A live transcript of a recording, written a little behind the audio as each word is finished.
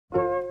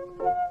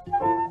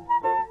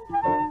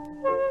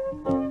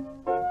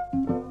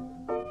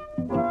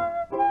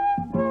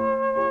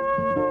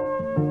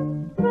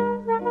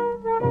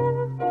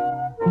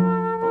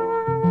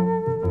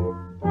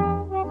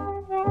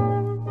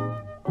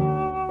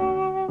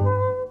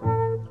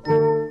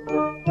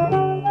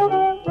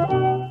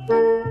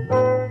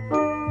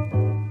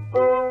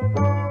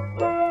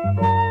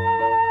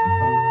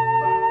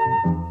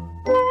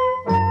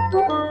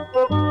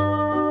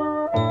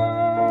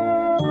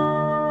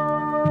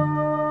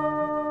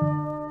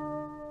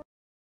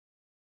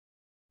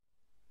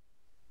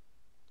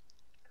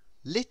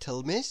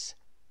Little Miss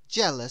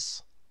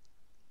Jealous.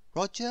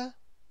 Roger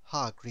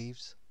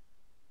Hargreaves.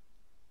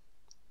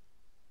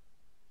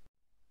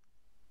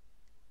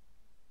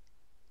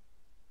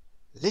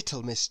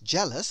 Little Miss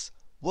Jealous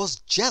was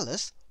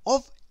jealous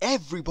of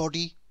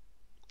everybody.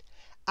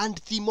 And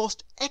the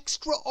most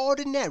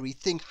extraordinary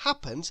thing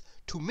happens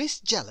to Miss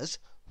Jealous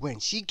when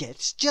she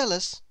gets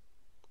jealous.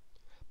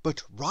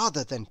 But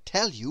rather than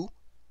tell you,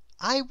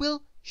 I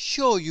will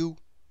show you.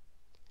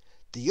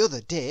 The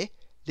other day,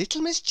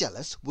 little Miss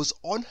Jealous was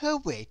on her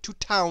way to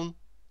town.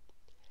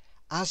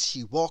 As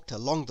she walked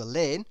along the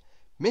lane,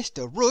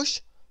 Mr.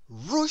 Rush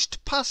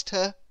rushed past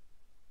her.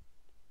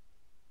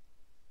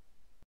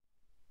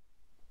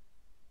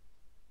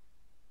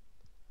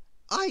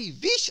 "I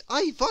wish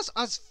I was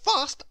as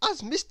fast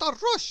as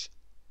Mr. Rush,"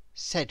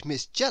 said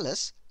Miss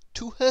Jealous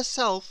to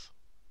herself.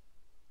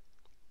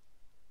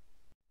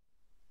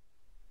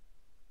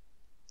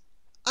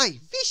 "I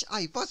wish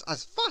I was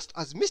as fast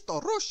as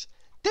Mr. Rush,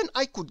 then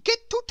I could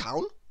get to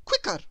town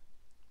quicker."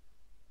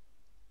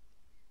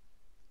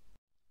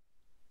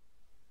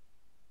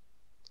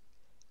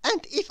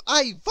 "And if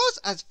I was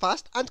as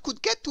fast and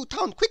could get to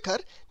town quicker,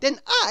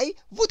 then I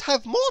would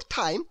have more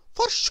time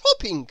for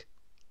shopping."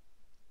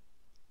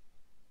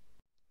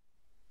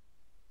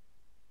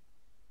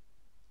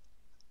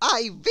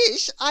 "I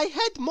wish I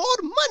had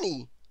more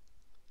money."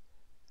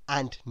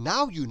 And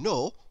now you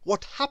know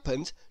what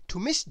happens to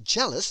Miss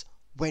Jealous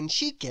when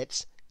she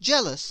gets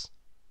jealous.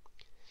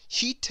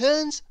 She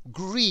turns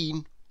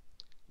green,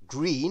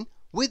 green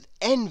with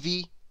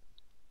envy.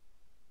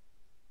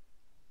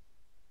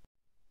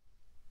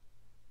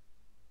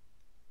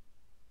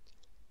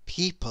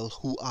 People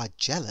who are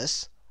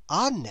jealous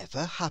are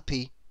never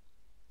happy.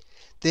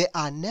 They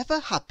are never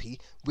happy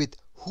with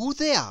who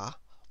they are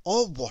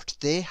or what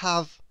they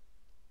have.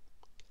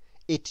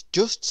 It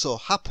just so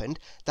happened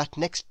that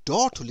next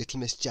door to little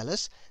Miss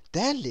Jealous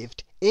there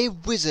lived a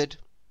wizard,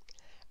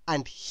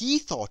 and he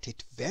thought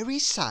it very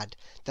sad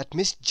that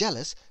Miss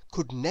Jealous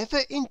could never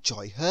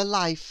enjoy her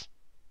life.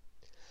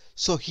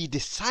 So he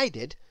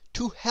decided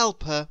to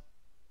help her.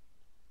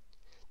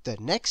 The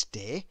next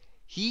day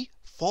he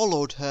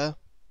followed her.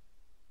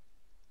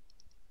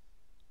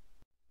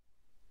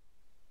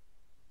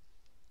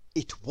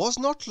 It was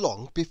not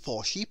long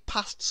before she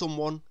passed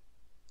someone.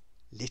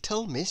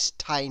 Little Miss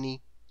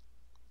Tiny.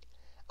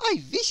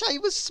 "I wish I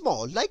was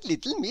small like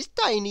little Miss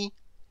Tiny,"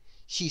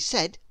 she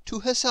said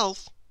to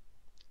herself.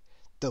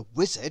 The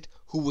wizard,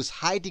 who was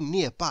hiding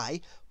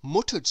nearby,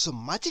 muttered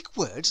some magic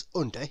words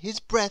under his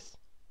breath.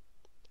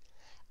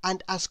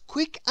 And as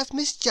quick as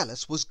Miss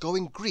Jealous was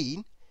going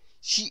green,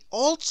 she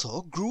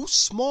also grew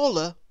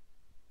smaller.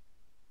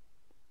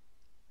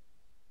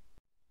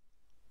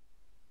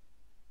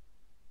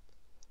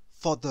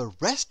 For the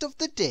rest of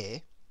the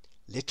day,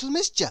 little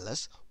Miss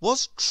Jealous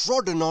was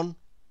trodden on.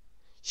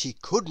 She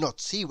could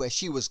not see where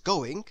she was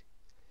going.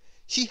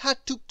 She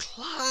had to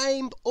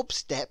climb up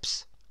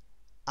steps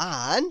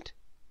and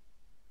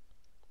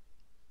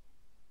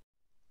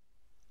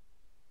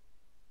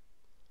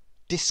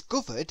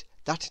discovered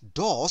that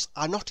doors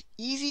are not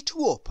easy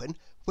to open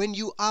when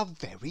you are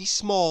very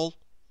small.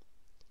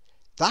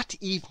 That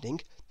evening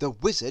the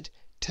wizard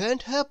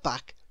turned her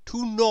back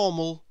to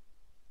normal.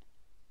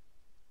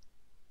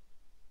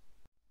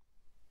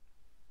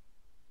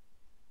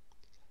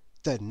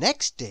 The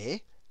next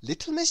day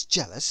little Miss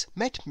Jealous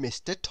met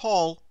Mr.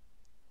 Tall.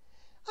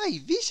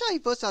 "I wish I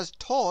was as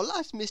tall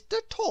as Mr.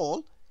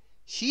 Tall,"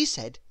 she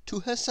said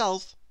to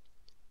herself,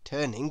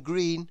 turning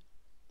green.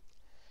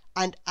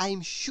 And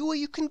I'm sure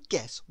you can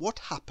guess what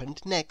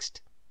happened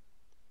next.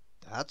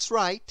 That's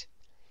right.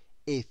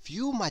 A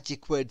few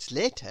magic words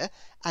later,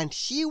 and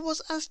she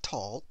was as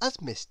tall as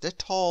Mr.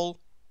 Tall.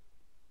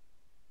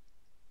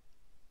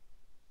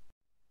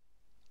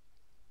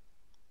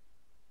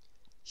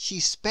 She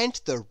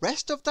spent the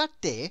rest of that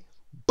day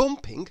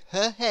bumping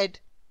her head,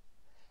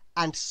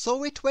 and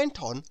so it went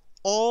on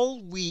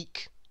all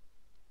week.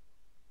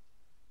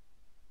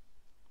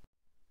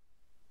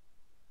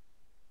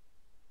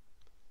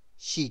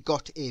 She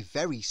got a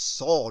very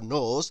sore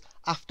nose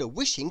after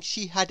wishing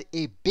she had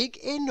as big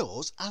a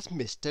nose as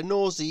Mr.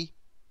 Nosey.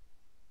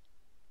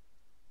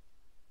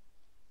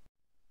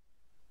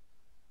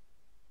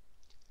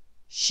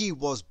 She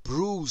was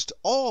bruised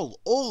all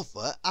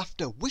over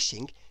after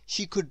wishing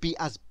she could be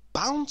as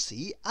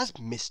bouncy as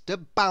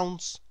Mr.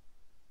 Bounce.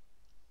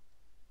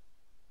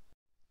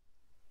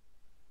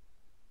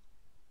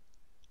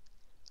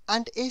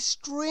 And a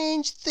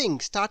strange thing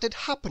started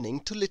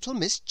happening to little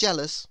Miss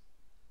Jealous.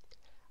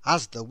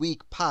 As the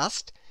week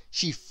passed,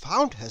 she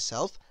found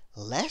herself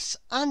less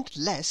and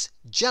less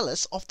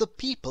jealous of the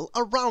people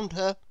around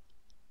her.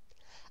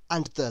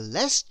 And the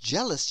less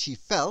jealous she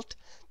felt,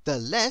 the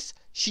less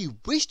she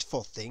wished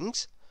for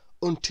things,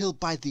 until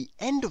by the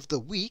end of the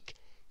week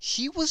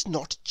she was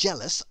not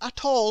jealous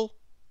at all.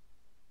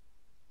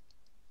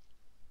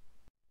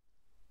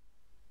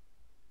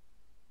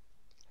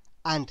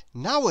 And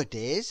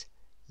nowadays,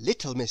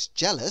 little Miss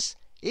Jealous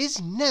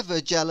is never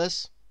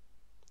jealous.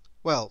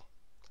 Well,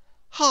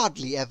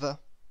 hardly ever.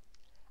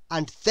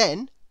 And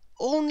then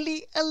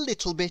only a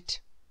little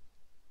bit.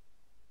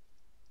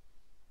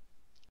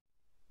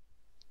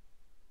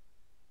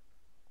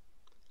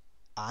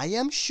 I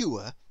am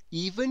sure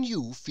even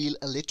you feel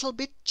a little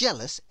bit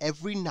jealous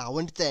every now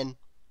and then.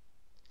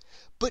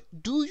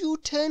 But do you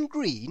turn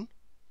green?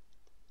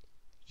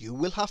 You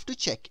will have to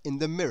check in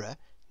the mirror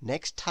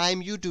next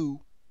time you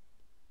do.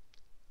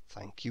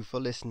 Thank you for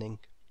listening.